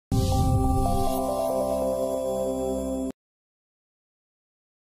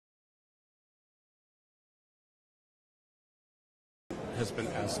has been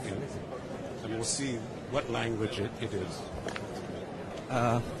asking, and we'll see what language it is.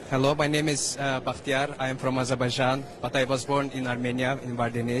 Hello, my name is Bəxtiyar. I am from Azerbaijan, but I was born in Armenia, in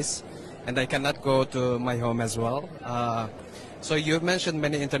Vardenis, and I cannot go to my home as well. So you've mentioned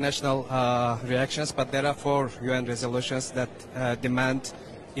many international reactions, but there are 4 UN resolutions that demand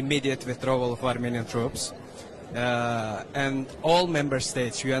immediate withdrawal of Armenian troops. And all member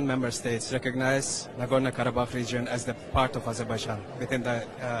states, UN member states, recognize Nagorno-Karabakh region as the part of Azerbaijan, within the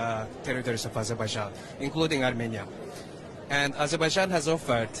territories of Azerbaijan, including Armenia. And Azerbaijan has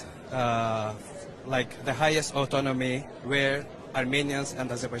offered like the highest autonomy where Armenians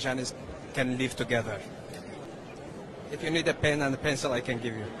and Azerbaijanis can live together. If you need a pen and a pencil, I can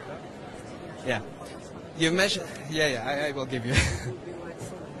give you. Yeah. You mentioned, I will give you.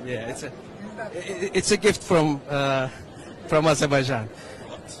 Yeah, it's a gift from Azerbaijan.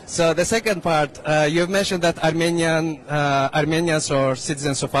 So the second part, you've mentioned that Armenians or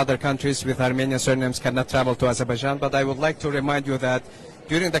citizens of other countries with Armenian surnames cannot travel to Azerbaijan, but I would like to remind you that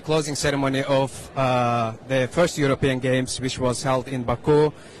during the closing ceremony of the first European Games, which was held in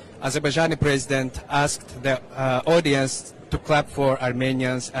Baku, Azerbaijani president asked the audience to clap for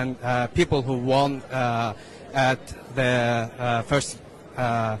Armenians and people who won at the first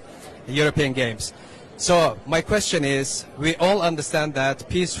European Games. So my question is, we all understand that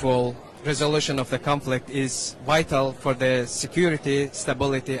peaceful resolution of the conflict is vital for the security,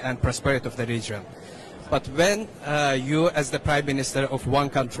 stability and prosperity of the region. But when you as the Prime Minister of one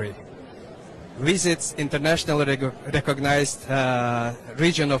country visits internationally recognized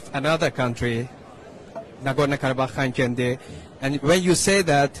region of another country, Nagorno-Karabakh, and when you say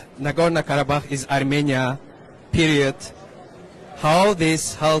that Nagorno-Karabakh is Armenia, period, how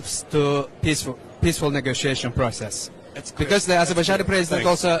this helps to peaceful negotiation process? Because the Azerbaijani president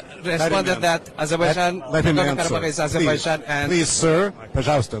also responded that Azerbaijan, Nagorno-Karabakh is Azerbaijan. And please, sir,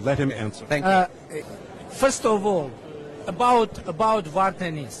 пожалуйста, let him answer. Thank you. First of all, about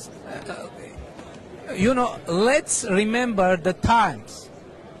Vardenis. You know, let's remember the times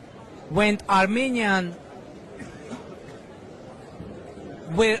when Armenians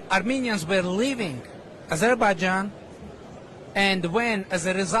were leaving Azerbaijan, and when, as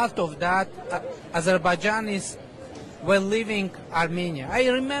a result of that, Azerbaijanis were leaving Armenia. I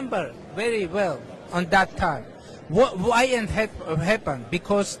remember very well on that time. Why it happened?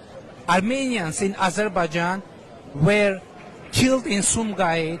 Because Armenians in Azerbaijan were killed in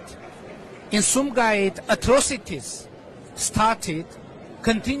Sumgait. In Sumgait, atrocities started,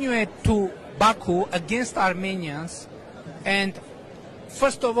 continued to Baku against Armenians, and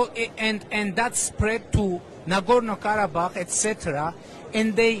first of all, and that spread to Nagorno-Karabakh, etc.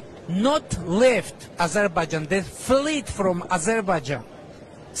 And they not left Azerbaijan; they fled from Azerbaijan.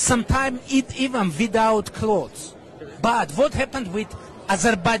 Sometimes even without clothes. But what happened with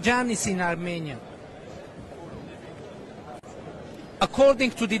Azerbaijanis in Armenia?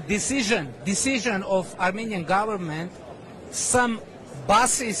 According to the decision of Armenian government, some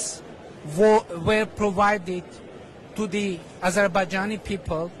buses were provided to the Azerbaijani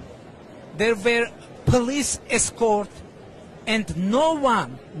people. There were police escort, and no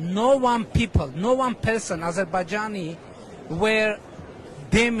one person, Azerbaijani, were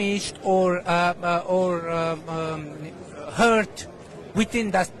damaged or hurt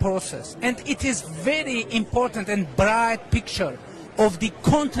within that process. And it is very important and bright picture of the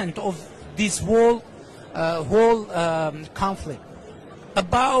content of this whole conflict.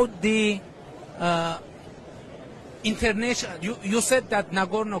 About the international, you said that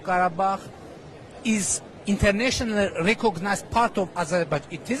Nagorno-Karabakh is internationally recognized part of Azerbaijan.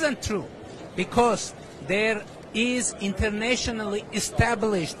 It isn't true, because there is internationally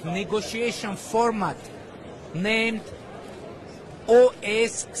established negotiation format named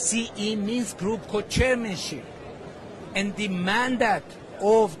OSCE, Minsk Group Co-Chairmanship, and the mandate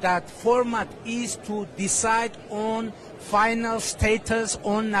of that format is to decide on final status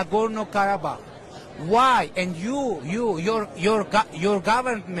on Nagorno-Karabakh. Why? And your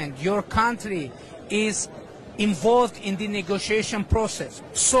government, your country is involved in the negotiation process.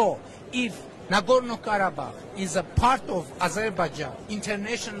 So, if Nagorno-Karabakh is a part of Azerbaijan,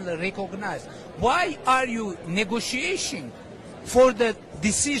 internationally recognized, why are you negotiating for the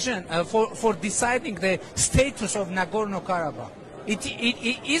decision, for deciding the status of Nagorno-Karabakh?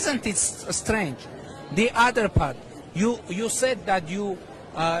 Isn't it strange? The other part, you said that you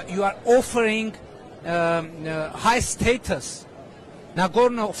are offering high status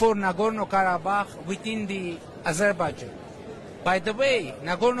for Nagorno-Karabakh within the Azerbaijan. By the way,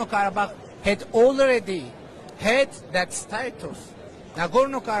 Nagorno-Karabakh had already had that status.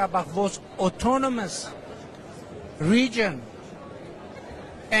 Nagorno-Karabakh was autonomous region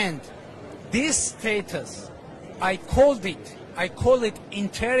And this status, I call it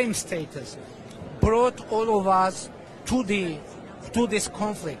interim status, brought all of us to this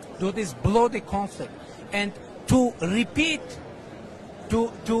conflict, to this bloody conflict, and to repeat,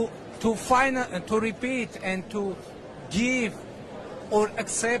 to repeat and to give or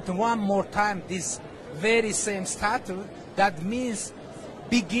accept one more time this very same status. That means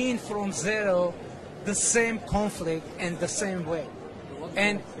begin from zero the same conflict and the same way.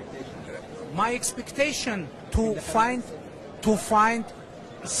 And my expectation to find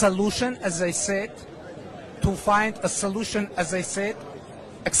solution, as I said,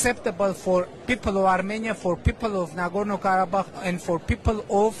 acceptable for people of Armenia, for people of Nagorno-Karabakh, and for people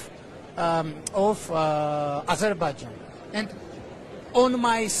of Azerbaijan. And on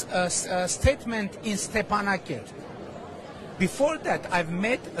my statement in Stepanakert, before that I've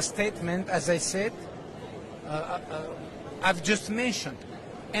made a statement, as I said, I've just mentioned,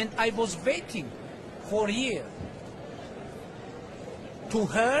 and I was waiting for a year to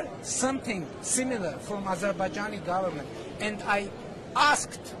hear something similar from Azerbaijani government, and I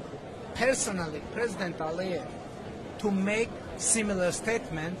asked personally President Aliyev to make similar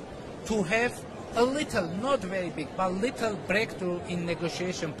statement, to have a little, not very big, but little breakthrough in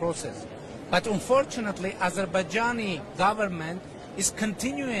negotiation process. But unfortunately, Azerbaijani government is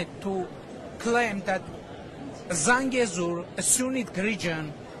continuing to claim that Zangezur, a Sunni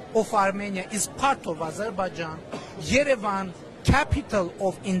region of Armenia, is part of Azerbaijan. Yerevan, capital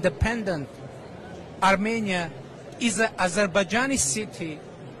of independent Armenia, is an Azerbaijani city.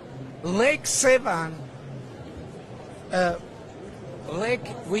 Lake Sevan, lake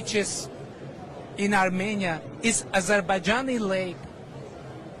which is in Armenia, is Azerbaijani lake,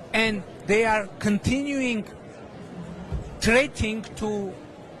 and they are continuing threatening to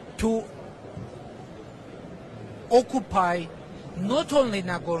occupy not only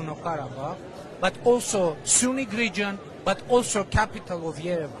Nagorno-Karabakh, but also Sunni region, but also capital of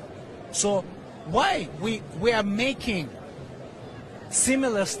Yerevan. So why we are making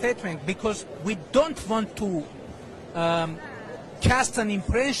similar statement? Because we don't want to cast an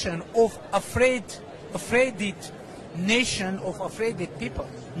impression of afraid nation, of afraid people.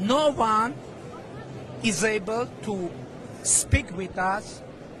 No one is able to speak with us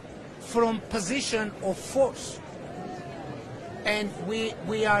from position of force, and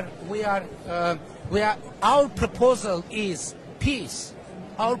our proposal is peace.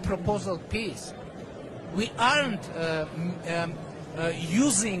 Our proposal peace. We aren't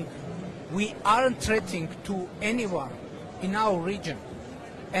we aren't threatening to anyone in our region,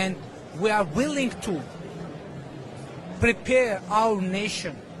 and we are willing to prepare our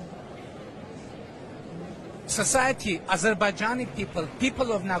nation, society, Azerbaijani people,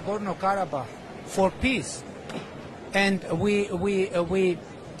 people of Nagorno-Karabakh, for peace. And we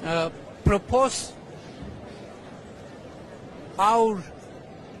propose our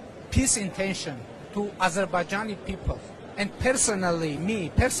peace intention to Azerbaijani people. And personally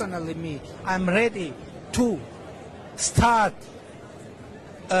me, I'm ready to start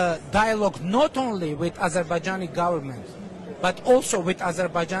a dialogue not only with Azerbaijani government, but also with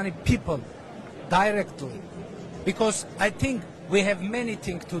Azerbaijani people directly, because I think we have many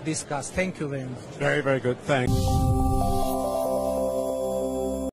things to discuss. Thank you very much. Very, very good. Thanks.